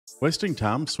Wasting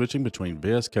time switching between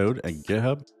VS Code and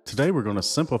GitHub? Today we're going to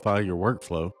simplify your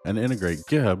workflow and integrate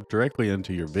GitHub directly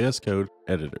into your VS Code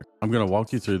editor. I'm going to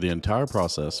walk you through the entire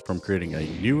process from creating a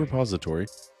new repository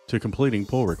to completing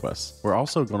pull requests. We're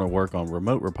also going to work on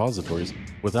remote repositories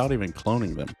without even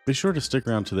cloning them. Be sure to stick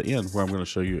around to the end where I'm going to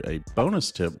show you a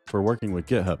bonus tip for working with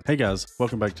GitHub. Hey guys,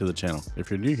 welcome back to the channel. If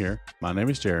you're new here, my name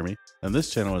is Jeremy, and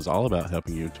this channel is all about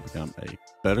helping you to become a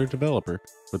better developer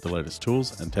with the latest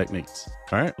tools and techniques.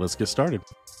 All right, let's get started.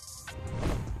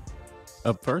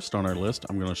 Up first on our list,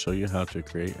 I'm going to show you how to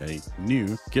create a new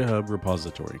GitHub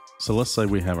repository. So let's say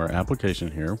we have our application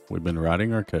here. We've been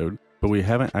writing our code, but we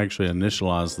haven't actually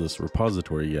initialized this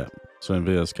repository yet. So in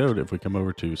VS Code, if we come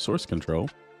over to source control,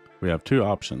 we have two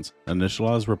options: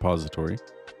 initialize repository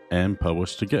and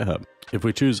publish to GitHub. If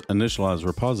we choose initialize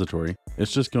repository,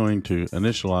 it's just going to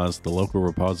initialize the local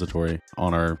repository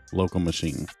on our local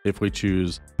machine. If we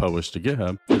choose publish to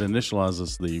GitHub, it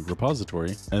initializes the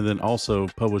repository and then also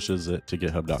publishes it to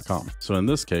github.com. So in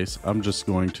this case, I'm just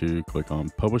going to click on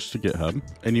publish to GitHub,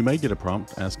 and you may get a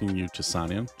prompt asking you to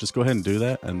sign in. Just go ahead and do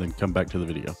that and then come back to the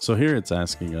video. So here it's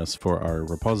asking us for our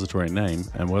repository name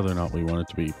and whether or not we want it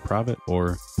to be private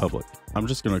or public. I'm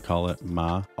just going to call it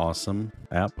My Awesome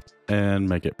App and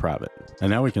make it private. And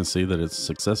now we can see that it's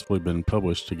successfully been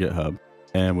published to GitHub,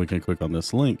 and we can click on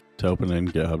this link to open in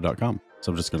github.com.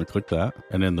 So I'm just going to click that.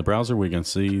 And in the browser, we can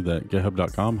see that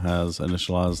github.com has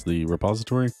initialized the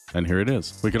repository, and here it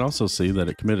is. We can also see that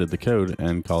it committed the code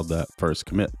and called that first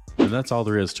commit. And that's all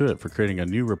there is to it for creating a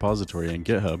new repository in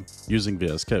GitHub using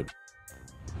VS Code.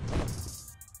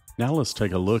 Now let's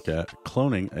take a look at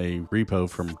cloning a repo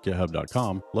from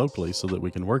github.com locally so that we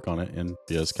can work on it in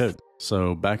VS Code.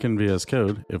 So back in VS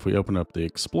Code, if we open up the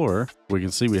Explorer, we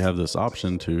can see we have this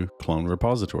option to clone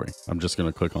repository. I'm just going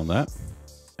to click on that.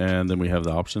 And then we have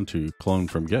the option to clone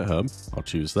from GitHub. I'll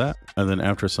choose that. And then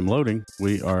after some loading,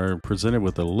 we are presented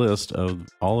with a list of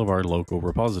all of our local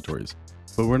repositories.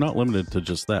 But we're not limited to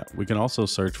just that. We can also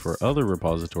search for other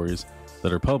repositories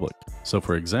that are public. So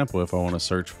for example, if I want to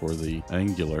search for the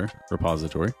Angular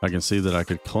repository, I can see that I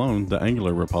could clone the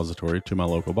Angular repository to my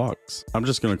local box. I'm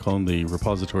just going to clone the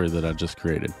repository that I just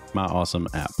created, My Awesome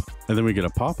App. And then we get a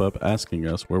pop-up asking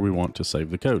us where we want to save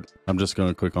the code. I'm just going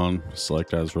to click on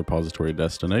Select as Repository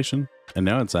Destination. And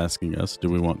now it's asking us, do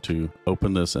we want to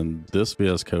open this in this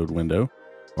VS Code window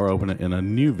or open it in a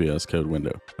new VS Code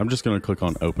window? I'm just going to click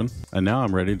on open, and now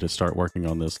I'm ready to start working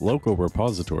on this local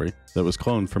repository that was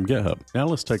cloned from GitHub. Now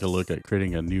let's take a look at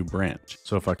creating a new branch.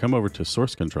 So if I come over to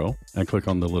source control and click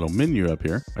on the little menu up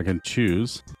here, I can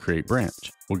choose create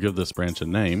branch. We'll give this branch a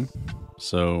name.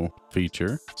 So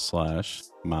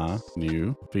feature/my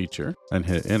new feature, and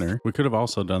hit enter. We could have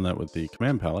also done that with the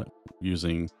command palette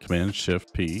using Command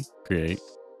Shift P, create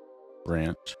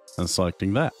branch, and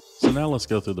selecting that. So now let's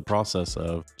go through the process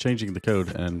of changing the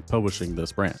code and publishing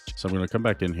this branch. So I'm going to come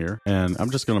back in here, and I'm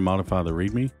just going to modify the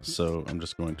README. So I'm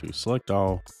just going to select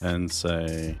all and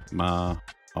say My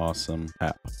Awesome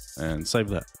App and save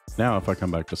that. Now if I come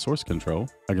back to source control,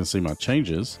 I can see my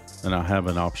changes, and I have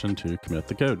an option to commit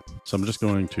the code. So I'm just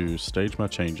going to stage my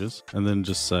changes and then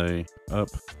just say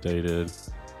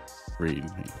updated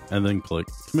README and then click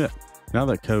commit. Now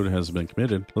that code has been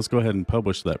committed, let's go ahead and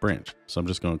publish that branch. So I'm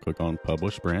just going to click on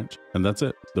publish branch, and that's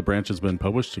it. The branch has been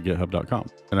published to github.com.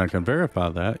 And I can verify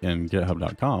that in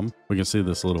github.com. We can see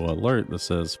this little alert that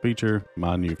says feature,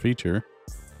 my new feature,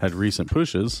 had recent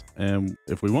pushes, and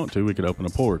if we want to, we could open a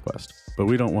pull request. But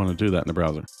we don't want to do that in the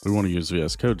browser. We want to use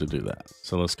VS Code to do that.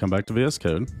 So let's come back to VS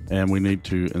Code, and we need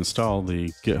to install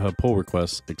the GitHub pull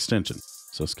request extension.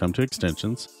 So let's come to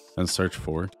extensions and search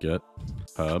for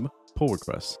GitHub pull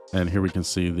requests. And here we can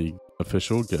see the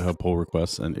official GitHub pull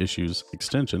requests and issues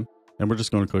extension. And we're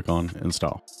just going to click on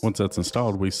install. Once that's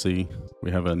installed, we see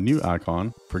we have a new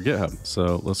icon for GitHub.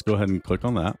 So let's go ahead and click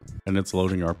on that. And it's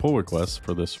loading our pull requests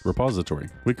for this repository.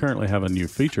 We currently have a new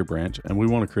feature branch, and we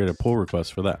want to create a pull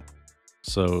request for that.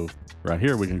 So right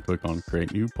here, we can click on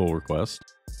create new pull request.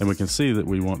 And we can see that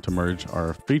we want to merge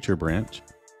our feature branch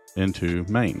into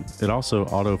main. It also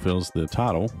autofills the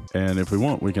title, and if we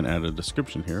want, we can add a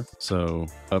description here. So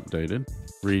updated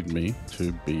README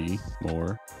to be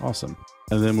more awesome.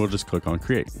 And then we'll just click on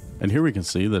create. And here we can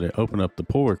see that it opened up the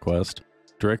pull request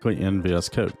directly in VS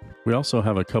Code. We also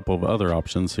have a couple of other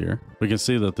options here. We can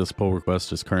see that this pull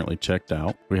request is currently checked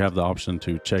out. We have the option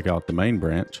to check out the main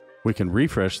branch. We can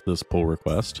refresh this pull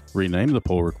request, rename the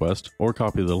pull request, or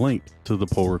copy the link to the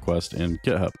pull request in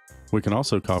GitHub. We can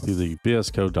also copy the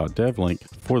vscode.dev link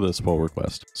for this pull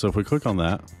request. So if we click on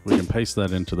that, we can paste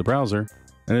that into the browser,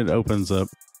 and it opens up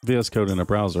VS Code in a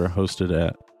browser hosted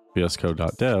at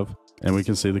vscode.dev, and we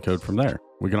can see the code from there.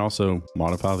 We can also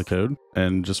modify the code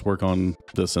and just work on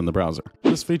this in the browser.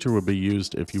 This feature would be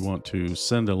used if you want to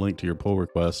send a link to your pull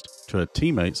request to a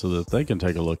teammate so that they can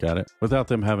take a look at it without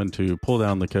them having to pull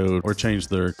down the code or change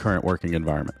their current working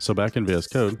environment. So back in VS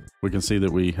Code, we can see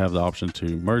that we have the option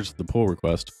to merge the pull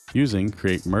request using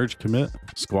create merge commit,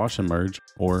 squash and merge,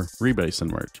 or rebase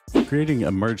and merge. Creating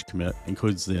a merge commit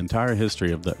includes the entire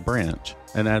history of that branch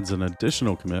and adds an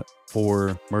additional commit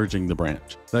for merging the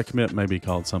branch. That commit may be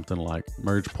called something like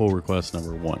merge pull request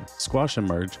number 1. Squash and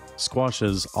merge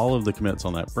squashes all of the commits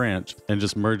on that branch and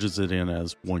just merges it in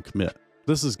as one commit.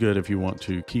 This is good if you want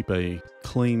to keep a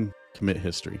clean commit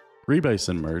history. Rebase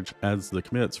and merge adds the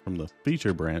commits from the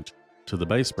feature branch to the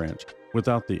base branch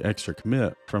without the extra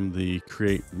commit from the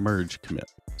create merge commit.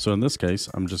 So in this case,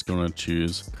 I'm just going to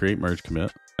choose create merge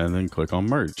commit and then click on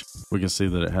merge. We can see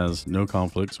that it has no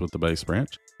conflicts with the base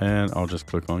branch, and I'll just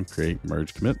click on create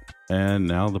merge commit. And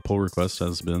now the pull request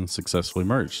has been successfully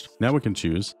merged. Now we can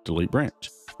choose delete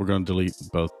branch. We're going to delete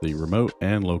both the remote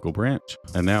and local branch.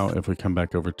 And now if we come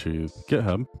back over to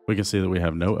GitHub, we can see that we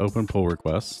have no open pull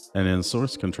requests. And in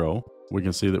source control, we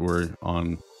can see that we're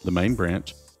on the main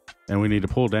branch and we need to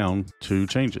pull down 2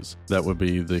 changes. That would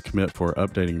be the commit for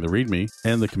updating the README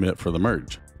and the commit for the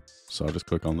merge. So I'll just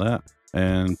click on that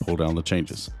and pull down the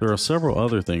changes. There are several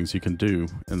other things you can do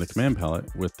in the command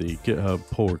palette with the GitHub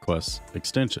pull requests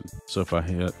extension. So if I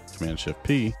hit Command Shift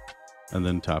P and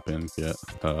then type in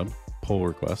GitHub pull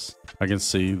requests, I can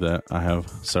see that I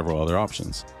have several other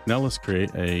options. Now let's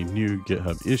create a new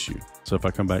GitHub issue. So if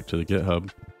I come back to the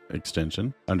GitHub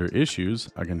extension, under issues,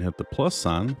 I can hit the plus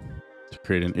sign to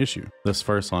create an issue. This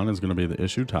first line is going to be the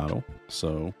issue title.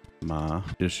 So my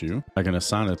issue, I can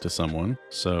assign it to someone.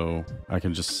 So I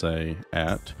can just say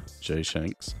at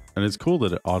JShanks. And it's cool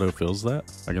that it auto-fills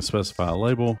that. I can specify a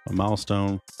label, a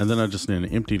milestone, and then I just need an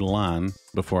empty line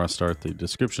before I start the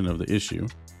description of the issue.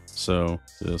 So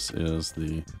this is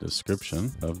the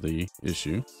description of the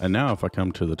issue. And now if I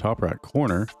come to the top right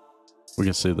corner, we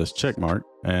can see this check mark.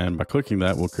 And by clicking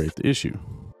that, we'll create the issue.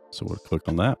 So we'll click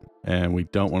on that, and we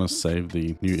don't want to save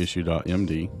the new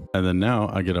issue.md. And then now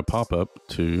I get a pop-up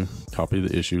to copy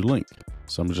the issue link.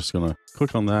 So I'm just going to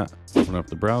click on that, open up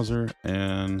the browser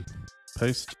and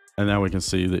paste. And now we can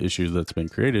see the issue that's been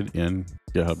created in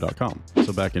github.com.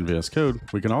 So back in VS Code,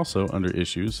 we can also under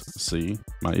issues, see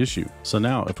my issue. So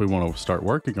now if we want to start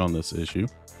working on this issue,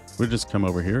 we just come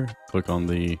over here, click on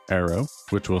the arrow,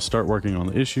 which will start working on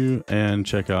the issue and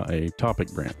check out a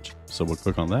topic branch. So we'll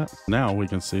click on that. Now we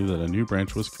can see that a new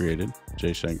branch was created,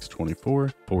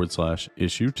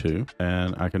 jshanks24/issue2,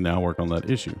 and I can now work on that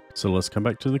issue. So let's come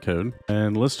back to the code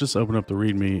and let's just open up the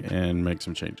README and make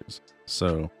some changes.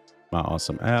 So my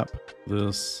awesome app,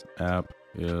 this app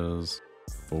is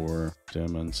for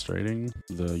demonstrating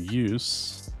the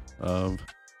use of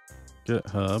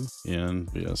GitHub in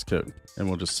VS Code, and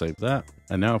we'll just save that.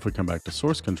 And now if we come back to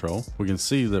source control, we can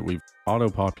see that we've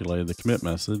auto-populated the commit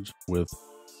message with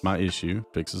my issue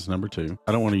fixes number 2.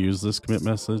 I don't want to use this commit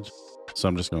message, so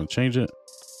I'm just going to change it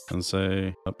and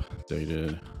say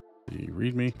updated the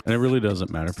README. And it really doesn't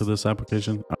matter for this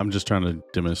application. I'm just trying to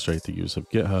demonstrate the use of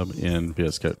GitHub in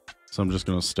VS Code. So I'm just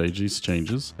going to stage these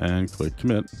changes and click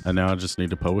commit. And now I just need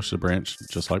to publish the branch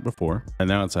just like before. And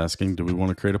now it's asking, do we want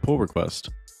to create a pull request?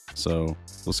 So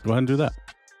let's go ahead and do that.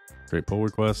 Create pull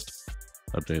request,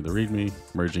 update the README,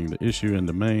 merging the issue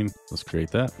into main. Let's create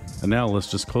that. And now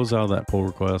let's just close out of that pull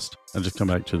request and just come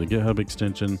back to the GitHub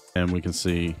extension. And we can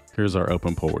see here's our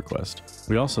open pull request.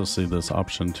 We also see this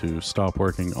option to stop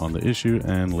working on the issue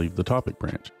and leave the topic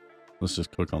branch. Let's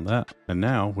just click on that. And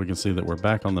now we can see that we're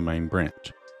back on the main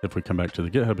branch. If we come back to the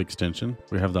GitHub extension,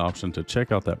 we have the option to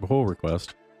check out that pull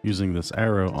request using this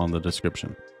arrow on the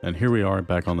description. And here we are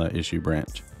back on that issue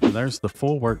branch. And there's the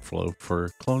full workflow for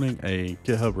cloning a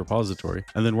GitHub repository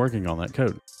and then working on that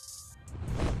code.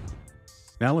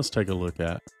 Now let's take a look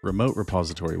at remote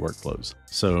repository workflows.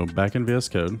 So back in VS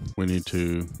Code, we need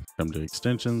to come to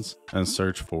extensions and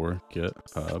search for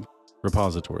GitHub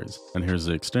repositories. And here's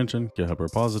the extension, GitHub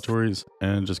repositories,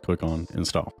 and just click on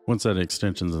install. Once that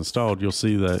extension's installed, you'll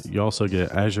see that you also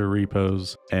get Azure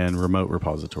repos and remote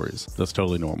repositories. That's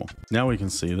totally normal. Now we can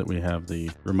see that we have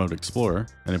the remote explorer.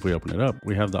 And if we open it up,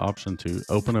 we have the option to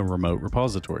open a remote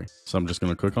repository. So I'm just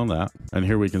going to click on that. And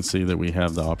here we can see that we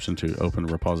have the option to open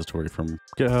a repository from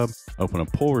GitHub, open a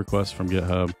pull request from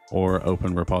GitHub, or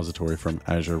open repository from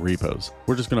Azure repos.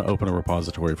 We're just going to open a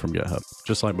repository from GitHub.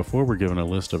 Just like before, we're given a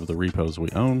list of the repos we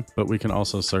own, but we can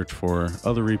also search for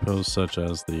other repos such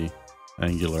as the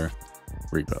Angular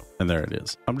repo. And there it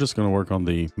is. I'm just going to work on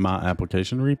the My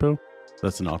Application repo.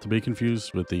 That's not to be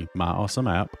confused with the My Awesome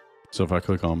App. So if I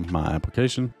click on my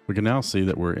application, we can now see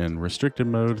that we're in restricted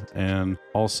mode, and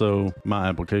also my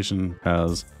application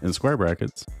has, in square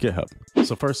brackets, GitHub.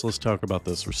 So first let's talk about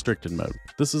this restricted mode.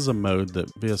 This is a mode that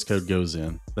VS Code goes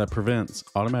in that prevents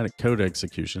automatic code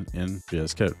execution in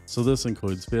VS Code. So this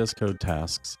includes VS Code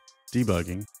tasks,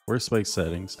 debugging, workspace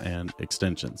settings, and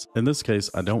extensions. In this case,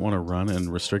 I don't want to run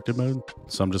in restricted mode,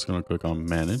 so I'm just going to click on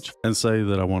manage and say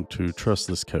that I want to trust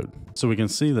this code. So we can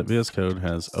see that VS Code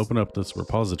has opened up this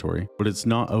repository, but it's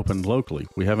not opened locally.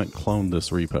 We haven't cloned this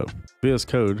repo. VS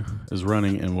Code is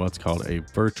running in what's called a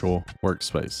virtual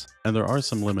workspace, and there are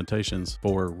some limitations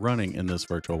for running in this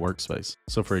virtual workspace.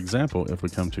 So for example, if we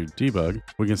come to debug,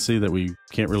 we can see that we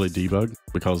can't really debug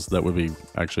because that would be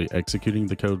actually executing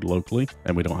the code locally,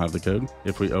 and we don't have the code.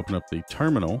 If we open up the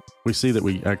terminal, we see that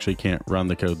we actually can't run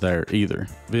the code there either.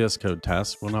 VS Code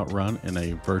tasks will not run in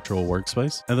a virtual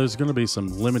workspace, and there's going to be some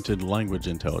limited language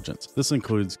intelligence. This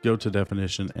includes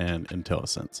GoToDefinition and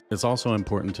IntelliSense. It's also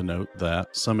important to note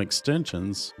that some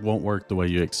extensions won't work the way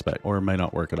you expect, or may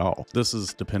not work at all. This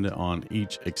is dependent on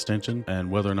each extension and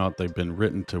whether or not they've been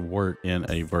written to work in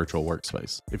a virtual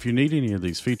workspace. If you need any of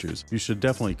these features, you should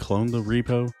definitely clone the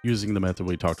repo using the method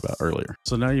we talked about earlier.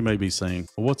 So now you may be saying,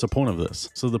 well, what's the point of this?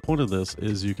 So the point of this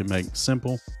is you can make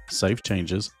simple, safe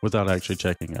changes without actually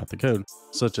checking out the code,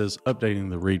 such as updating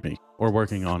the README or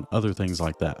working on other things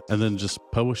like that, and then just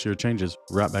publish your changes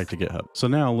right back to GitHub. So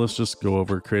now let's just go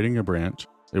over creating a branch.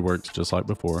 It works just like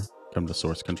before. Come to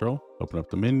source control, open up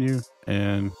the menu,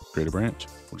 and create a branch.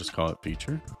 We'll just call it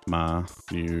feature, my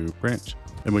new branch.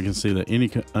 And we can see that any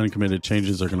uncommitted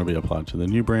changes are going to be applied to the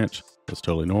new branch. That's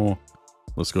totally normal.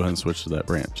 Let's go ahead and switch to that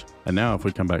branch. And now if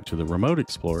we come back to the Remote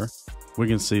Explorer, we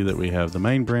can see that we have the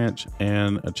main branch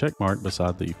and a check mark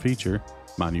beside the feature,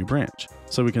 my new branch.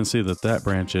 So we can see that that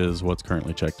branch is what's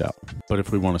currently checked out. But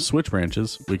if we want to switch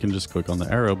branches, we can just click on the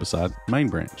arrow beside main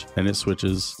branch and it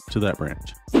switches to that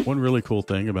branch. One really cool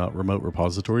thing about remote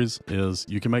repositories is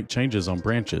you can make changes on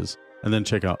branches and then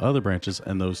check out other branches,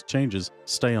 and those changes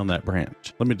stay on that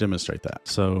branch. Let me demonstrate that.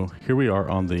 So here we are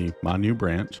on the my new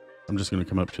branch. I'm just going to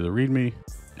come up to the README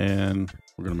and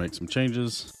we're going to make some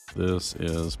changes. This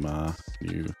is my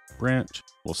new branch.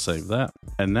 We'll save that.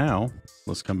 And now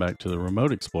let's come back to the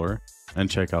Remote Explorer and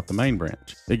check out the main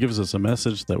branch. It gives us a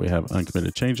message that we have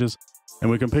uncommitted changes, and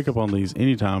we can pick up on these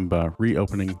anytime by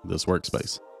reopening this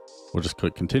workspace. We'll just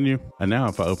click continue. And now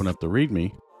if I open up the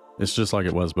README, it's just like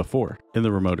it was before. In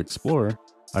the Remote Explorer,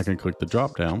 I can click the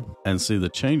drop down and see the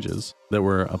changes that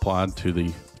were applied to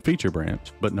the feature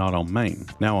branch, but not on main.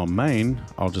 Now on main,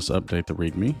 I'll just update the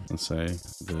README and say,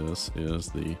 this is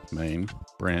the main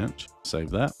branch, save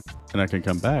that. And I can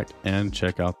come back and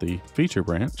check out the feature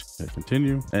branch, hit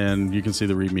continue, and you can see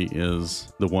the README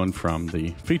is the one from the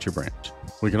feature branch.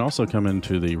 We can also come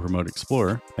into the Remote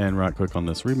Explorer and right click on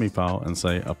this README file and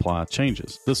say apply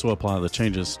changes. This will apply the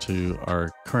changes to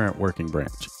our current working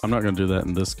branch. I'm not going to do that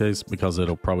in this case because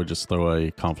it'll probably just throw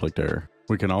a conflict error.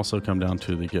 We can also come down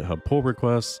to the GitHub pull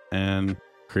requests and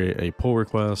create a pull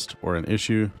request or an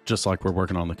issue, just like we're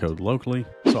working on the code locally.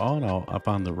 So all in all, I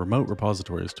find the remote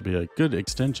repositories to be a good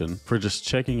extension for just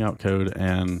checking out code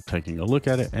and taking a look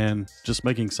at it and just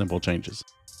making simple changes.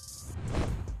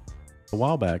 A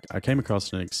while back, I came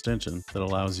across an extension that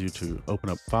allows you to open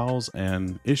up files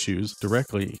and issues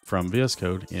directly from VS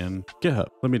Code in GitHub.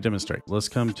 Let me demonstrate. Let's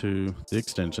come to the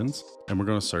extensions and we're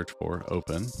going to search for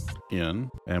open in,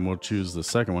 and we'll choose the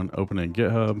second one, open in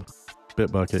GitHub,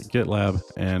 Bitbucket, GitLab,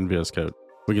 and VS Code.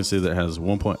 We can see that it has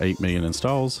 1.8 million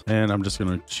installs, and I'm just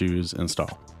going to choose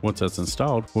install. Once that's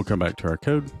installed, we'll come back to our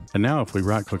code. And now if we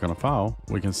right click on a file,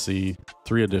 we can see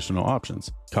 3 additional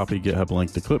options: copy GitHub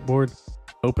link to clipboard,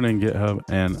 open in GitHub,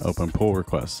 and open pull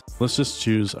requests. Let's just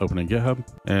choose open in GitHub,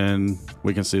 and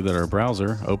we can see that our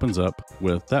browser opens up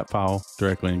with that file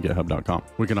directly in github.com.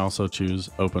 We can also choose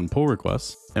open pull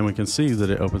requests, and we can see that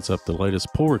it opens up the latest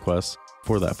pull requests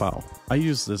for that file. I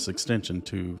use this extension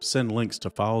to send links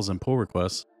to files and pull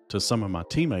requests to some of my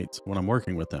teammates when I'm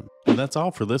working with them. And that's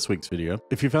all for this week's video.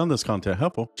 If you found this content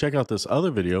helpful, check out this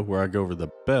other video where I go over the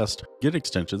best Git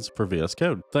extensions for VS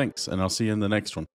Code. Thanks, and I'll see you in the next one.